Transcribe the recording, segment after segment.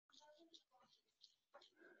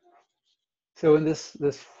So in this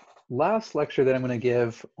last lecture that I'm going to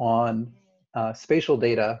give on spatial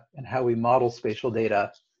data and how we model spatial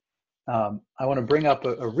data, I want to bring up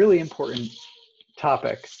a really important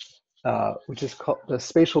topic, which is called the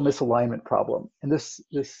spatial misalignment problem. And this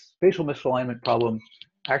spatial misalignment problem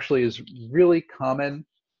actually is really common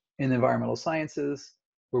in the environmental sciences,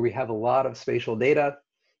 where we have a lot of spatial data.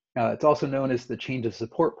 It's also known as the change of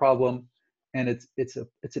support problem, and it's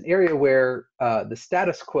an area where the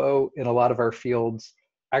status quo in a lot of our fields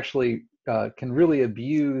actually can really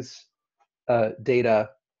abuse data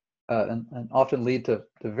and often lead to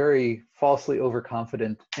very falsely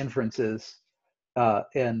overconfident inferences.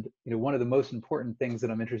 And one of the most important things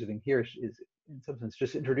that I'm interested in here is in some sense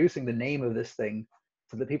just introducing the name of this thing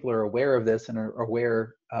so that people are aware of this and are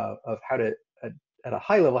aware of how to, at a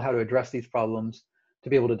high level, how to address these problems, to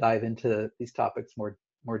be able to dive into these topics more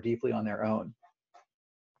deeply on their own.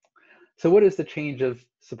 So what is the change of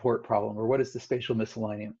support problem, or what is the spatial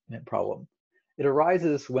misalignment problem? It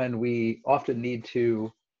arises when we often need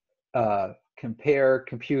to compare,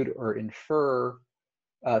 compute, or infer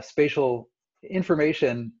spatial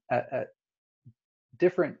information at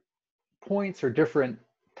different points or different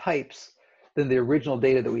types than the original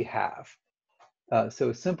data that we have. So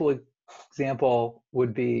a simple example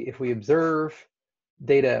would be if we observe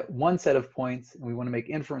data at one set of points and we want to make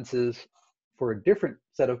inferences for a different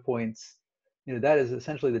set of points, that is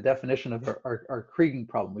essentially the definition of our kriging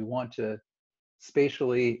problem. We want to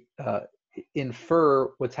spatially infer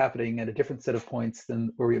what's happening at a different set of points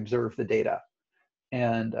than where we observe the data.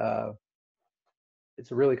 And it's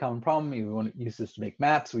a really common problem. We want to use this to make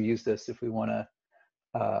maps. We use this if we want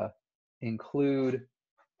to include,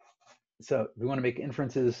 so we want to make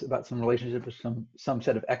inferences about some relationship with some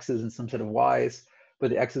set of x's and some set of y's, but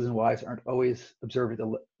the x's and y's aren't always observed at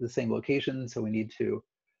the same location. So we need to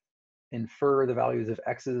infer the values of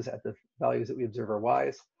x's at the values that we observe our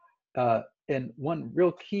y's. And one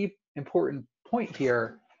real key important point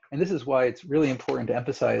here, and this is why it's really important to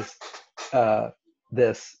emphasize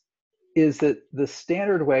this, is that the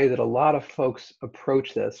standard way that a lot of folks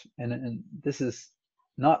approach this, and this is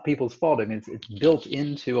not people's fault. I mean, it's built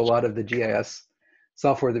into a lot of the GIS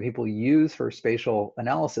software that people use for spatial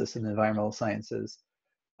analysis in the environmental sciences.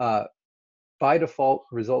 By default,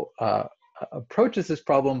 approaches this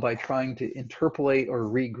problem by trying to interpolate or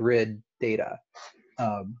regrid data.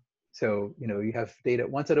 So you have data at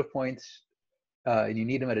one set of points, and you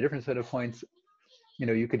need them at a different set of points.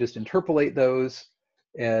 You could just interpolate those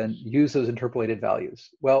and use those interpolated values.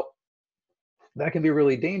 Well, that can be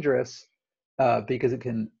really dangerous because it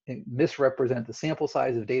can misrepresent the sample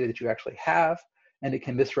size of data that you actually have, and it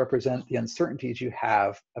can misrepresent the uncertainties you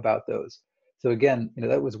have about those. So again,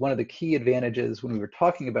 that was one of the key advantages when we were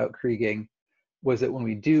talking about kriging, was that when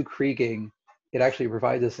we do kriging, it actually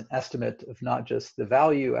provides us an estimate of not just the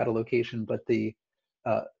value at a location, but the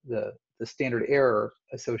standard error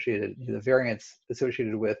associated, the variance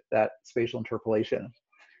associated with that spatial interpolation.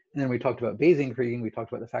 And then we talked about Bayesian kriging. We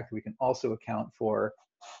talked about the fact that we can also account for,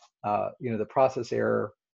 the process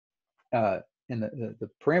error and the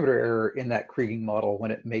parameter error in that kriging model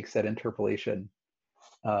when it makes that interpolation.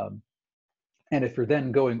 And if you're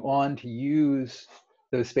then going on to use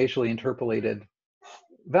those spatially interpolated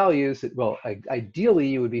values, well, ideally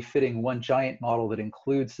you would be fitting one giant model that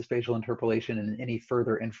includes the spatial interpolation and any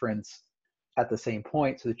further inference at the same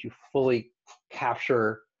point, so that you fully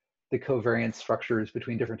capture the covariance structures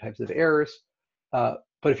between different types of errors. But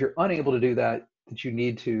if you're unable to do that, you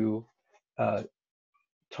need to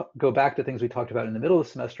go back to things we talked about in the middle of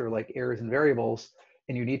the semester, like errors and variables,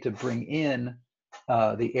 and you need to bring in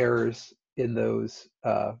the errors in those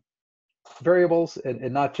variables,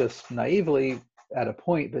 and not just naively at a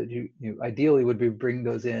point, but you ideally would be bringing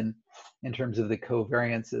those in terms of the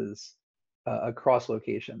covariances across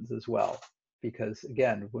locations as well. Because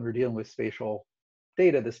again, when we're dealing with spatial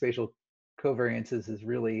data, the spatial covariances is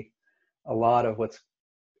really a lot of what's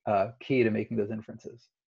key to making those inferences.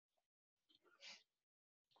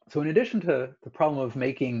 So in addition to the problem of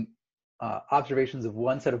making observations of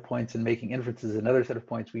one set of points and making inferences of another set of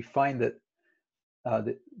points, we find that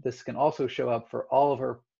this can also show up for all of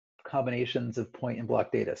our combinations of point and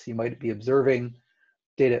block data. So you might be observing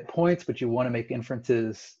data at points, but you want to make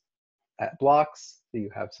inferences at blocks. So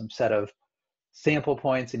you have some set of sample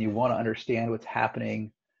points and you want to understand what's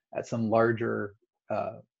happening at some larger,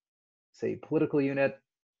 say, political unit.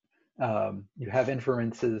 You have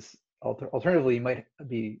inferences. Alternatively, you might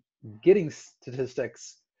be getting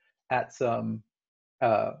statistics at some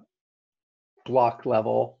block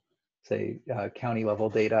level, say county level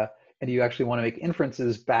data, and you actually want to make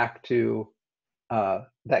inferences back to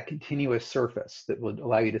that continuous surface that would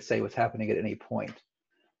allow you to say what's happening at any point.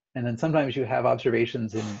 And then sometimes you have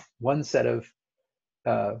observations in one set of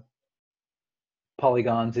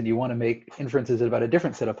polygons and you want to make inferences about a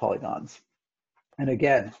different set of polygons. And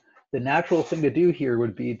again, the natural thing to do here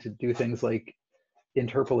would be to do things like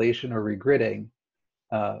interpolation or regridding,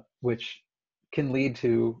 which can lead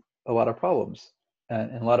to a lot of problems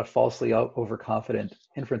and a lot of falsely overconfident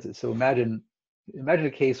inferences. So imagine a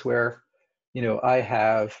case where, I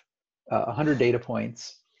have 100 data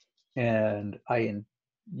points and I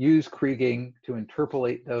use kriging to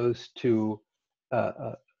interpolate those to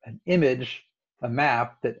an image, a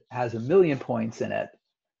map that has 1,000,000 points in it.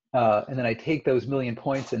 And then I take those 1,000,000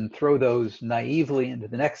 points and throw those naively into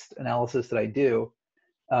the next analysis that I do.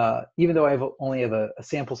 Even though I only have a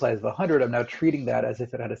sample size of 100, I'm now treating that as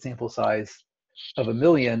if it had a sample size of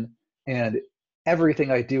 1,000,000, and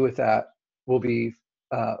everything I do with that will be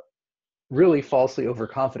really falsely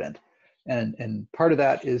overconfident. And part of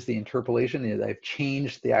that is the interpolation, is I've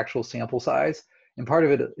changed the actual sample size. And part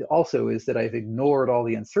of it also is that I've ignored all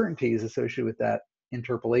the uncertainties associated with that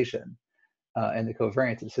interpolation and the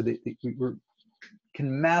covariances. So we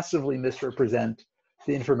can massively misrepresent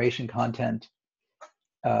the information content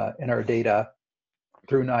in our data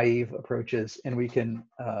through naive approaches. And we can,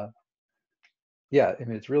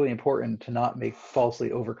 it's really important to not make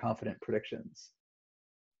falsely overconfident predictions.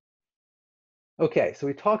 Okay, so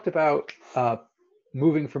we talked about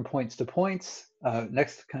moving from points to points.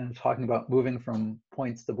 Next, kind of talking about moving from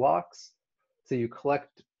points to blocks. So you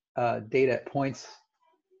collect data at points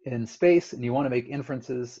in space, and you want to make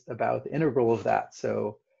inferences about the integral of that.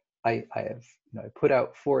 So I put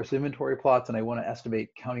out forest inventory plots, and I want to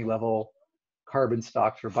estimate county level carbon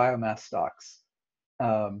stocks or biomass stocks.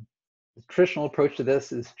 The traditional approach to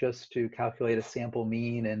this is just to calculate a sample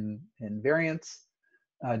mean and variance.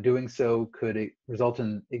 Doing so could result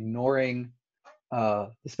in ignoring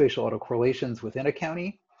the spatial autocorrelations within a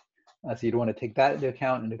county. So you'd want to take that into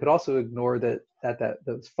account, and it could also ignore that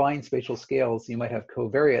those fine spatial scales, you might have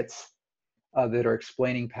covariates that are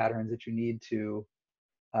explaining patterns that you need to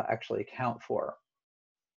actually account for.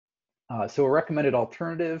 So a recommended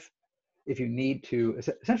alternative, if you need to,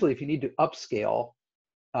 essentially if you need to upscale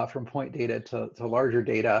from point data to larger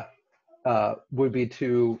data, would be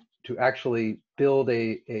to actually build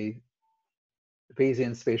a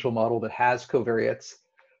Bayesian spatial model that has covariates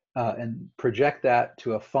and project that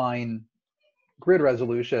to a fine grid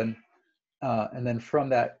resolution, and then from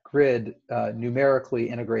that grid numerically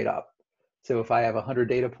integrate up. So if I have 100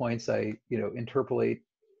 data points, I interpolate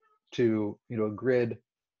to a grid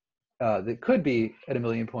that could be at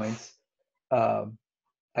 1,000,000 points.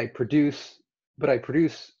 I produce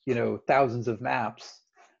thousands of maps.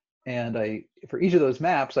 And for each of those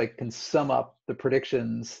maps, I can sum up the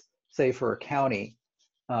predictions, say for a county.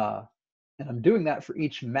 And I'm doing that for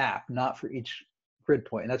each map, not for each grid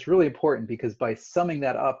point. And that's really important because by summing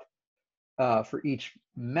that up for each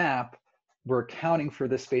map, we're accounting for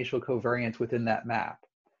the spatial covariance within that map.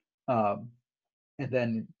 And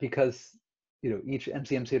then because each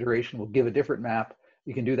MCMC iteration will give a different map,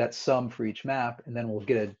 you can do that sum for each map, and then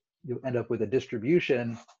you'll end up with a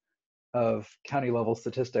distribution of county level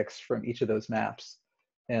statistics from each of those maps.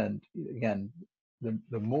 And again,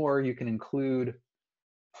 the more you can include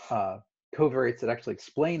covariates that actually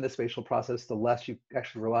explain the spatial process, the less you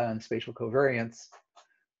actually rely on spatial covariance,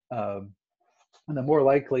 and the more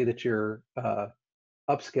likely that your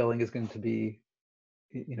upscaling is going to be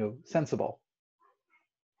sensible.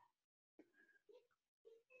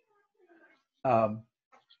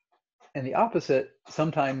 And the opposite,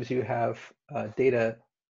 sometimes you have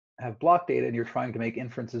block data and you're trying to make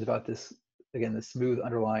inferences about this, again, the smooth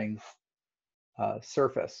underlying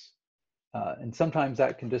surface. And sometimes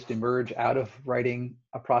that can just emerge out of writing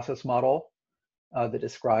a process model that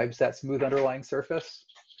describes that smooth underlying surface.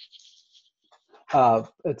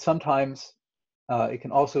 But sometimes it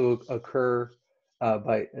can also occur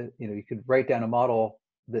by, you could write down a model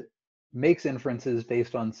that makes inferences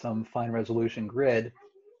based on some fine resolution grid,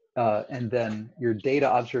 and then your data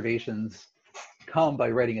observations come by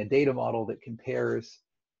writing a data model that compares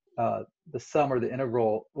the sum or the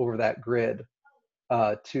integral over that grid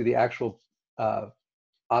to the actual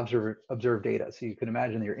observed data. So you can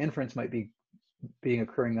imagine that your inference might be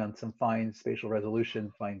occurring on some fine spatial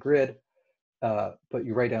resolution, fine grid, but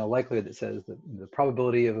you write down a likelihood that says that the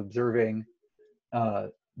probability of observing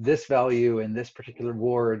this value in this particular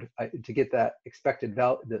ward, to get that expected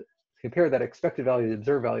value, compare that expected value to the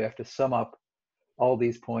observed value, I have to sum up all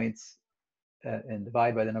these points and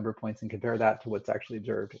divide by the number of points and compare that to what's actually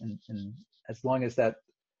observed. And as long as that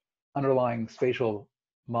underlying spatial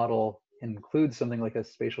model includes something like a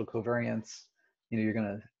spatial covariance, you're going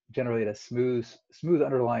to generate a smooth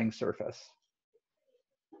underlying surface.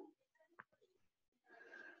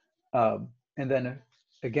 And then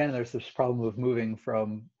again, there's this problem of moving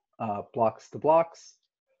from blocks to blocks,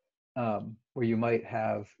 where you might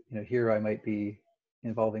have, here I might be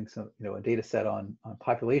involving some, a data set on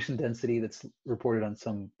population density that's reported on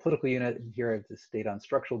some political unit. And here I have this data on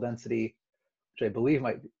structural density, which I believe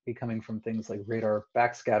might be coming from things like radar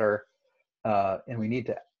backscatter. And we need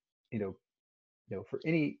to, for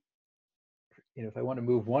any, if I want to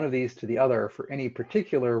move one of these to the other, for any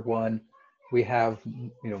particular one, we have,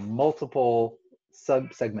 multiple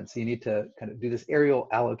sub-segments. So you need to kind of do this areal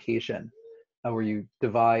allocation where you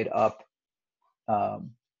divide up, a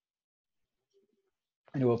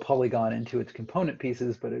polygon into its component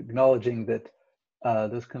pieces, but acknowledging that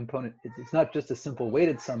those components, it's not just a simple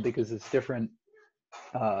weighted sum, because it's different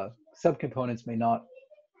subcomponents may not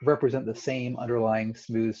represent the same underlying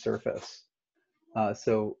smooth surface.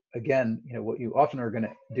 So again, what you often are going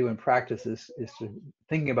to do in practice is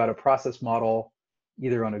thinking about a process model,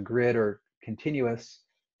 either on a grid or continuous,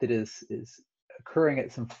 that is occurring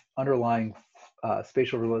at some underlying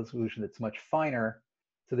spatial resolution that's much finer,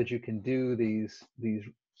 so that you can do these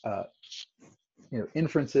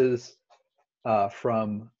inferences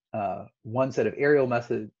from one set of aerial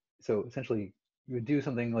methods. So essentially, you would do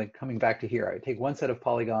something like coming back to here. I would take one set of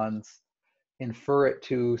polygons, infer it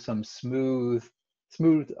to some smooth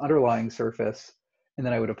underlying surface, and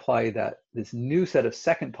then I would apply this new set of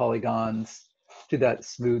second polygons to that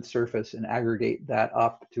smooth surface and aggregate that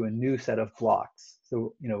up to a new set of blocks.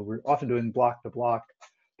 So we're often doing block to block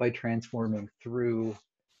by transforming through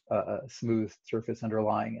a smooth surface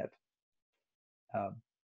underlying it.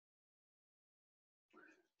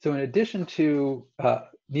 So in addition to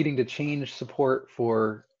needing to change support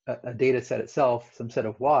for a data set itself, some set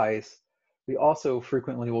of Ys, we also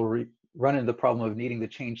frequently will run into the problem of needing to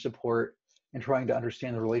change support and trying to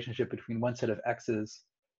understand the relationship between one set of X's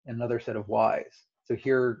and another set of Ys. So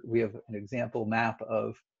here we have an example map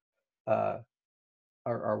of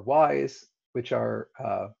our Ys, which are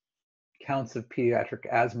counts of pediatric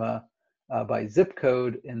asthma by zip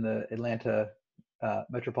code in the Atlanta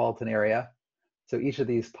metropolitan area. So each of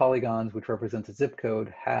these polygons, which represents a zip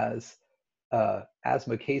code, has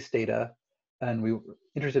asthma case data, and we were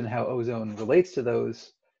interested in how ozone relates to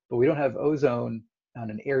those, but we don't have ozone on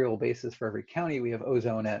an aerial basis for every county. We have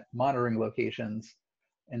ozone at monitoring locations.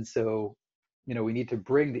 And so, we need to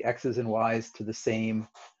bring the X's and Y's to the same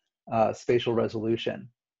spatial resolution.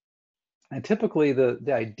 And typically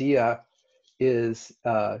the idea is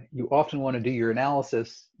you often want to do your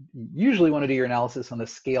analysis, usually want to do your analysis on the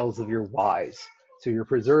scales of your Y's. So you're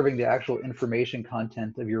preserving the actual information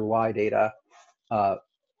content of your Y data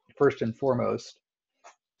first and foremost.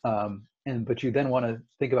 But you then want to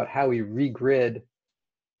think about how we regrid,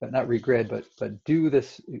 but not regrid, but do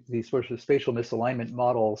these sorts of spatial misalignment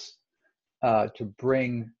models to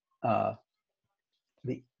bring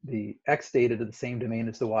the X data to the same domain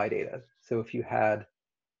as the Y data. So if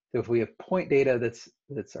we have point data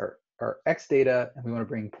that's our X data, and we want to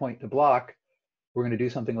bring point to block, we're going to do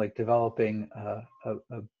something like developing a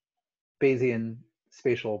Bayesian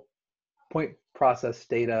spatial point process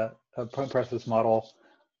data, a point process model,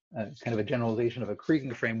 kind of a generalization of a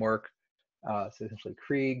Kriging framework. So essentially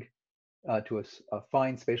Krieg to a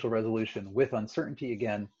fine spatial resolution with uncertainty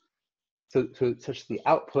again. So such the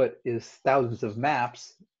output is thousands of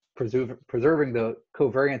maps, preserving the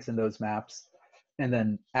covariance in those maps, and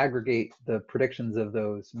then aggregate the predictions of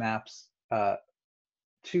those maps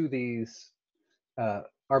to these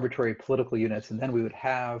arbitrary political units, and then we would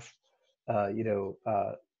have,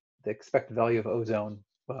 the expected value of ozone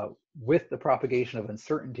with the propagation of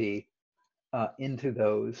uncertainty into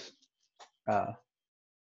those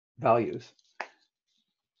values.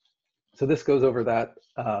 So this goes over that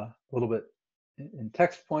a little bit in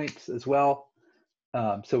text points as well.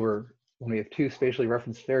 So when we have two spatially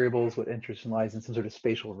referenced variables, what interest lies in some sort of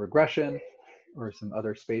spatial regression or some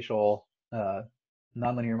other spatial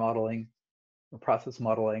nonlinear modeling or process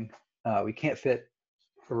modeling. We can't fit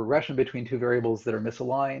a regression between two variables that are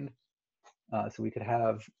misaligned. So we could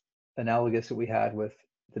have analogous that we had with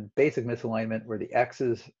the basic misalignment, where the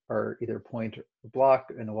X's are either point or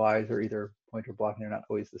block and the Y's are either point or block, and they're not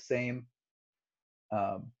always the same.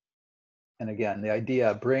 And again, the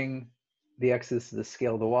idea, bring the X's to the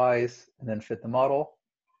scale of the Y's and then fit the model.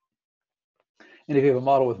 And if you have a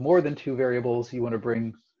model with more than two variables, you want to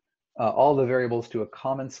bring all the variables to a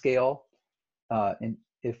common scale. And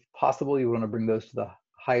if possible, you want to bring those to the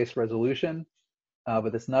highest resolution,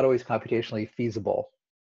 but that's not always computationally feasible.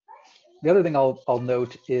 The other thing I'll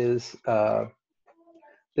note is that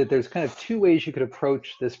there's kind of two ways you could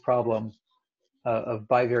approach this problem of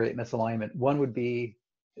bivariate misalignment. One would be,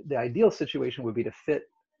 the ideal situation would be to fit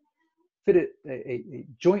a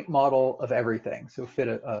joint model of everything. So fit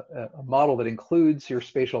a model that includes your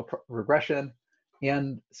spatial regression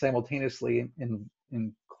and simultaneously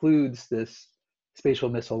includes this spatial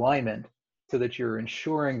misalignment, so that you're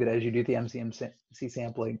ensuring that as you do the MCMC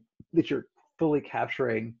sampling, that you're fully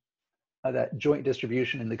capturing that joint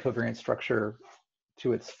distribution in the covariance structure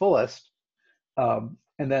to its fullest. And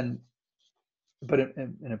then, but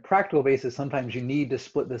in a practical basis, sometimes you need to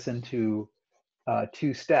split this into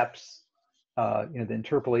two steps, the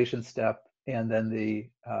interpolation step and then the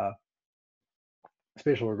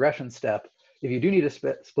spatial regression step. If you do need to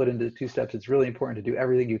split into two steps, it's really important to do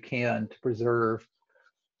everything you can to preserve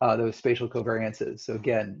those spatial covariances. So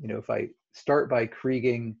again, if I start by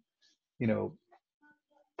kriging,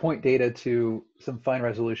 point data to some fine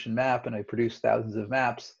resolution map and I produce thousands of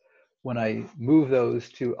maps, when I move those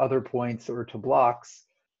to other points or to blocks,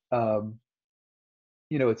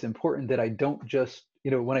 it's important that I don't just,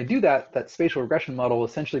 when I do that, that spatial regression model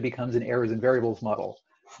essentially becomes an errors and variables model.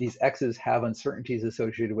 These X's have uncertainties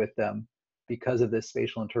associated with them because of this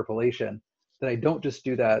spatial interpolation, that I don't just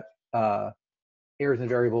do that errors and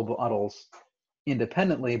variable models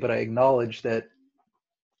independently, but I acknowledge that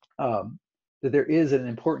that there is an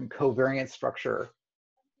important covariance structure.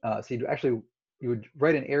 So you would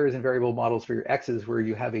write in errors and variable models for your X's where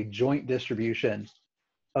you have a joint distribution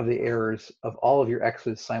of the errors of all of your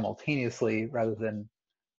X's simultaneously, rather than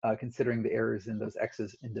considering the errors in those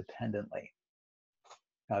X's independently.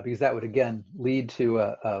 Because that would, again, lead to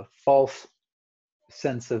a false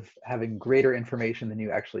sense of having greater information than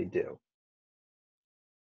you actually do.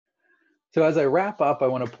 So as I wrap up, I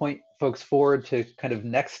want to point folks forward to kind of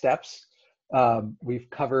next steps. We've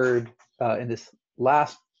covered, in this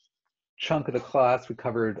last chunk of the class, we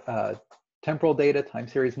covered temporal data, time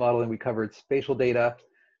series modeling, we covered spatial data.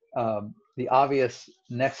 The obvious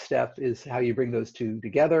next step is how you bring those two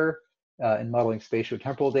together in modeling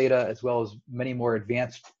spatiotemporal data, as well as many more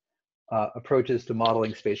advanced approaches to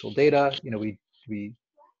modeling spatial data. We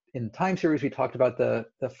in time series, we talked about the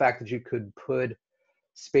fact that you could put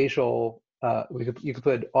spatial, you could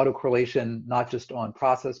put autocorrelation not just on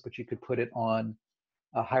process, but you could put it on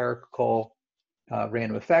hierarchical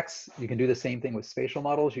random effects. You can do the same thing with spatial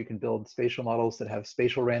models. You can build spatial models that have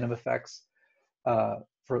spatial random effects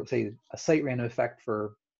for, say, a site random effect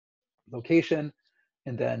for location,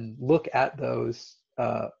 and then look at those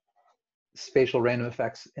spatial random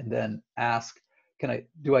effects and then ask,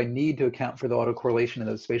 do I need to account for the autocorrelation in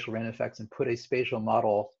those spatial random effects, and put a spatial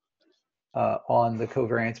model on the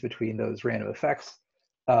covariance between those random effects.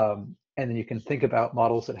 And then you can think about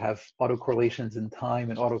models that have autocorrelations in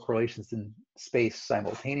time and autocorrelations in space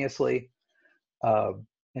simultaneously,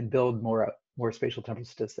 and build more spatial temporal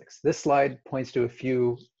statistics. This slide points to a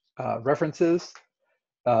few references.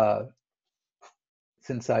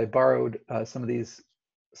 Since I borrowed some of these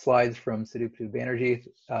slides from Sidhu Banerjee,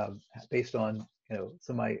 based on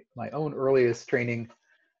some of my own earliest training.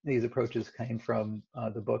 These approaches came from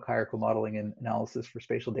the book Hierarchical Modeling and Analysis for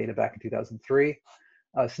Spatial Data back in 2003.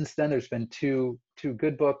 Since then, there's been two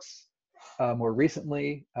good books. More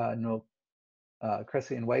recently,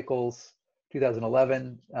 Cressy and Weichels'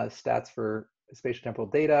 2011 Stats for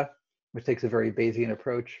Spatiotemporal Data, which takes a very Bayesian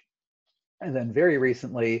approach. And then very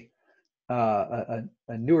recently, a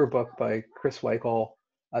newer book by Chris Weichel,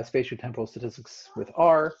 Spatiotemporal Statistics with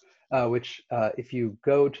R, which if you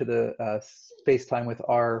go to the Space-Time with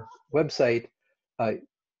R website,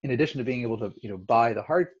 in addition to being able to buy the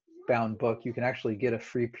hardbound book, you can actually get a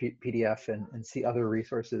free PDF and see other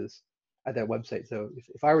resources at that website. So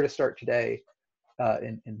if I were to start today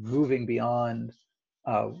in moving beyond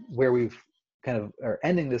where we've kind of are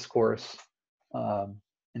ending this course,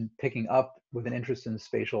 and picking up with an interest in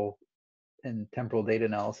spatial and temporal data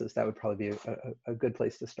analysis, that would probably be a good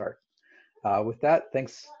place to start. With that,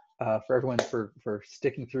 thanks for everyone for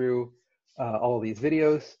sticking through all of these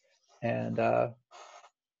videos. And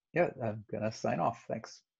yeah, I'm gonna sign off.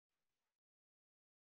 Thanks.